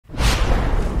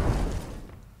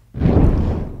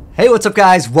Hey, what's up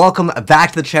guys? Welcome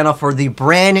back to the channel for the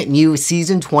brand new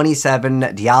Season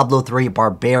 27 Diablo 3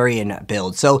 Barbarian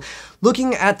build. So,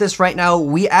 looking at this right now,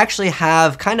 we actually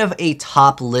have kind of a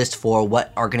top list for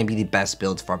what are going to be the best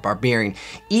builds for Barbarian.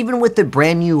 Even with the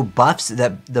brand new buffs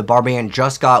that the Barbarian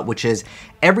just got, which is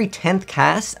every 10th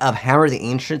cast of Hammer of the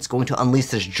Ancients going to unleash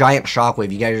this giant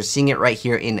shockwave. You guys are seeing it right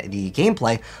here in the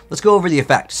gameplay. Let's go over the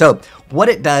effect. So, what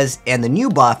it does, and the new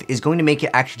buff, is going to make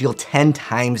it actually deal 10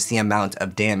 times the amount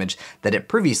of damage that it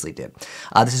previously did.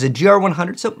 This is a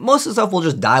GR100, so most of the stuff will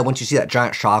just die once you see that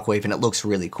giant shockwave, and it looks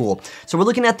really cool. So we're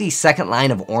looking at the second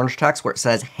line of orange text where it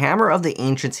says, Hammer of the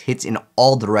Ancients hits in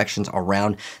all directions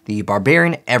around the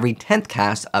Barbarian. Every 10th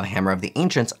cast of Hammer of the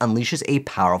Ancients unleashes a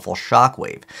powerful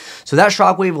shockwave. So that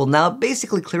shockwave will now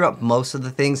basically clear up most of the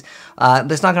things.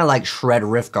 That's not going to like shred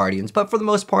Rift Guardians, but for the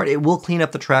most part, it will clean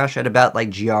up the trash at about like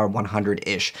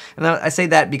GR100-ish. And I say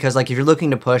that because like if you're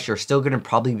looking to push, you're still going to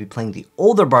probably be playing the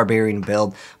older Barbarian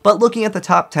build, but looking at the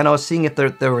top 10, I was seeing if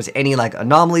there was any like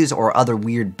anomalies or other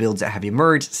weird builds that have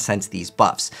emerged since these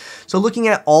buffs. So looking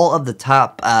at all of the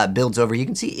top builds over, you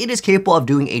can see it is capable of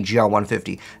doing a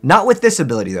GR150. Not with this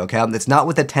ability though, okay? It's not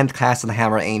with the 10th cast of the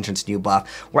Hammer of Ancients new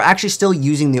buff. We're actually still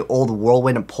using the old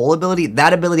Whirlwind and Pole ability.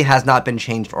 That ability has not been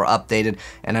changed or updated,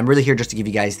 and I'm really here just to give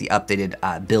you guys the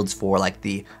updated builds for like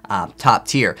the top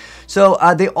tier. So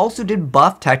they also did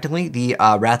buff technically the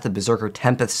Wrath of Berserker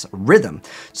Tempest's Rhythm.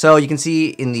 So you can see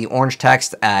in the orange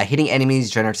text, hitting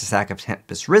enemies generates a stack of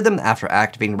Tempest Rhythm. After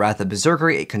activating Wrath of Berserker,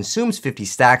 it consumes 50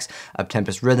 stacks of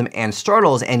Tempest Rhythm and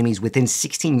startles enemies within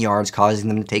 16 yards, causing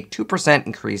them to take 2%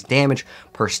 increased damage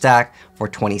per stack for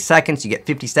 20 seconds. You get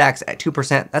 50 stacks at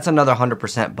 2%. That's another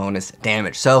 100% bonus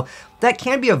damage. So that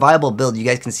can be a viable build. You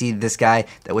guys can see this guy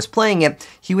that was playing it,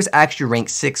 he was actually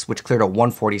ranked 6, which cleared a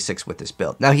 146 with this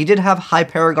build. Now, he did have high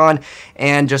Paragon,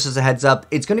 and just as a heads up,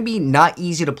 it's going to be not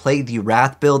easy to play the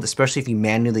Wrath build, especially if you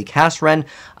manually cast Ren,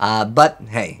 but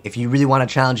hey, if you really want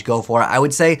to challenge, go for it. I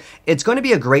would say it's going to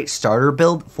be a great starter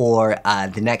build for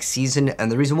the next season,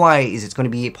 and the reason why is it's going to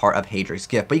be a part of Hadric's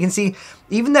gift. But you can see,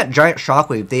 even that giant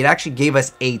shockwave, they actually gave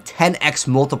us a 10x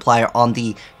multiplier on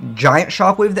the giant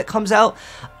shockwave that comes out.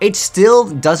 It still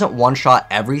doesn't one-shot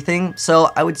everything,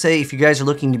 so I would say if you guys are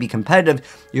looking to be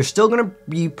competitive, you're still going to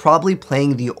be probably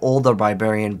playing the older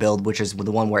Barbarian build, which is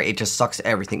the one where it just sucks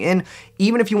everything in.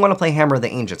 Even if you want to play Hammer of the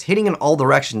Ancients, hitting in all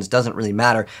directions doesn't really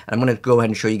matter. And I'm going to go ahead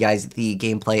and show you guys the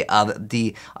gameplay of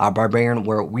the Barbarian,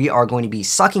 where we are going to be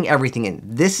sucking everything in.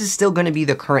 This is still going to be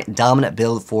the current dominant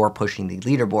build for pushing the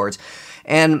leaderboards.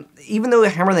 And even though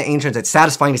Hammer of the Ancients, it's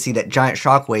satisfying to see that giant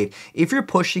shockwave, if you're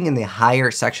pushing in the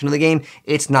higher section of the game,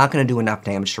 it's not going to do enough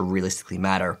damage to realistically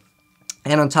matter.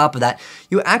 And on top of that,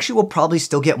 you actually will probably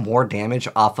still get more damage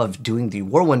off of doing the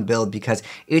Whirlwind build because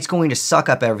it's going to suck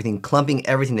up everything, clumping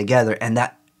everything together, and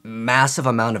that massive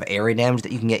amount of area damage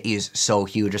that you can get is so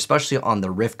huge, especially on the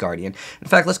Rift Guardian. In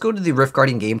fact, let's go to the Rift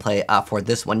Guardian gameplay for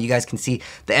this one. You guys can see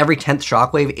that every 10th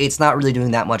shockwave, it's not really doing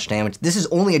that much damage. This is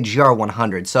only a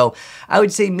GR100, so I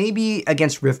would say maybe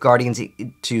against Rift Guardians,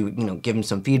 to give them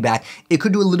some feedback, it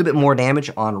could do a little bit more damage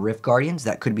on Rift Guardians.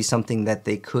 That could be something that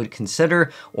they could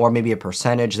consider, or maybe a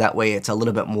percentage. That way it's a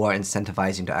little bit more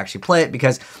incentivizing to actually play it,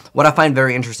 because what I find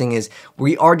very interesting is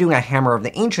we are doing a Hammer of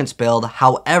the Ancients build,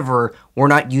 however, we're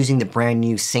not using the brand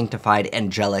new Sanctified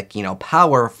angelic,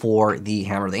 power for the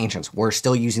Hammer of the Ancients. We're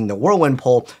still using the Whirlwind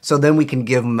Pole, so then we can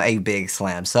give them a big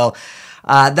slam. So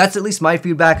that's at least my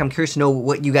feedback. I'm curious to know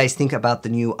what you guys think about the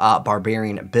new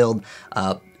Barbarian build.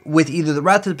 With either the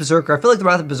Wrath of Berserker, I feel like the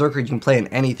Wrath of Berserker you can play in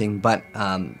anything, but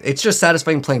it's just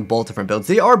satisfying playing both different builds.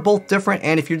 They are both different,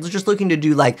 and if you're just looking to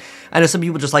do like, I know some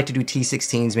people just like to do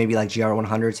T16s, maybe like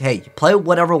GR100s, hey, play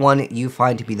whatever one you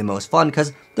find to be the most fun,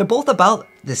 because they're both about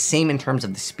the same in terms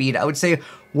of the speed. I would say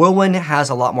Whirlwind has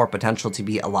a lot more potential to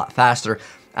be a lot faster.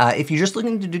 If you're just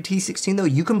looking to do T16 though,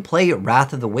 you can play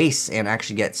Wrath of the Wastes and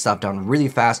actually get stuff done really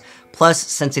fast. Plus,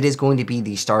 since it is going to be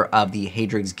the start of the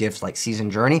Hadric's Gift like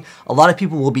season journey, a lot of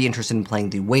people will be interested in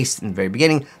playing the Waste in the very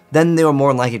beginning. Then they will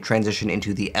more likely transition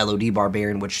into the LOD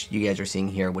Barbarian, which you guys are seeing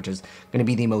here, which is going to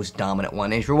be the most dominant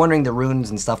one. And if you're wondering the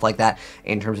runes and stuff like that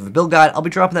in terms of a build guide, I'll be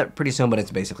dropping that pretty soon, but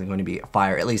it's basically going to be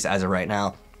fire, at least as of right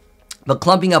now. But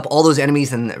clumping up all those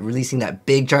enemies and releasing that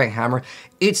big giant hammer,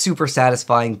 it's super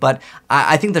satisfying. But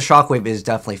I think the shockwave is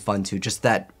definitely fun too. Just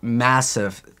that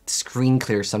massive screen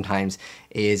clear sometimes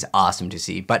is awesome to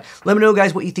see. But let me know,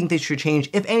 guys, what you think they should change,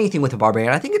 if anything, with the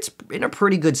Barbarian. I think it's in a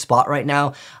pretty good spot right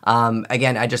now.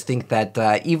 Again, I just think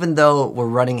that even though we're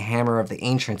running Hammer of the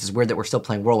Ancients, it's weird that we're still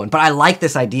playing Whirlwind. But I like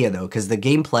this idea, though, because the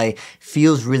gameplay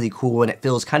feels really cool and it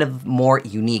feels kind of more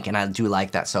unique, and I do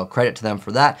like that. So credit to them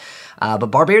for that. But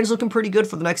Barbarian's looking pretty good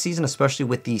for the next season, especially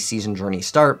with the season journey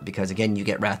start, because again, you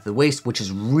get Wrath of the Waste, which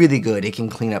is really good. It can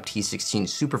clean up T16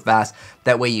 super fast.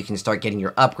 That way you can start getting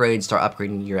your upgrades, start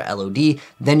upgrading your LOD,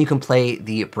 then you can play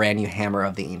the brand new Hammer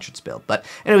of the Ancients build. But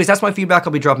anyways, that's my feedback.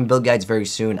 I'll be dropping build guides very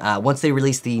soon. Once they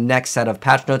release the next set of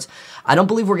patch notes, I don't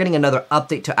believe we're getting another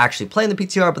update to actually play in the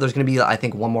PTR, but there's going to be, I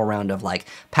think, one more round of like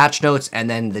patch notes, and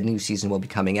then the new season will be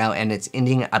coming out, and it's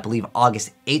ending, I believe,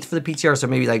 August 8th for the PTR, so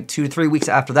maybe like 2 to 3 weeks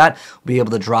after that, we'll be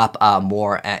able to drop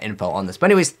more info on this. But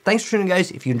anyways, thanks for tuning in,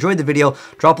 guys. If you enjoyed the video,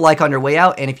 drop a like on your way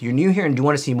out, and if you're new here and do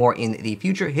want to see more in the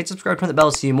future, hit subscribe, turn the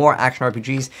bell to see more action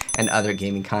RPGs and other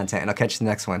gaming content, and I'll catch you in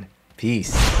the next one.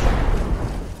 Peace.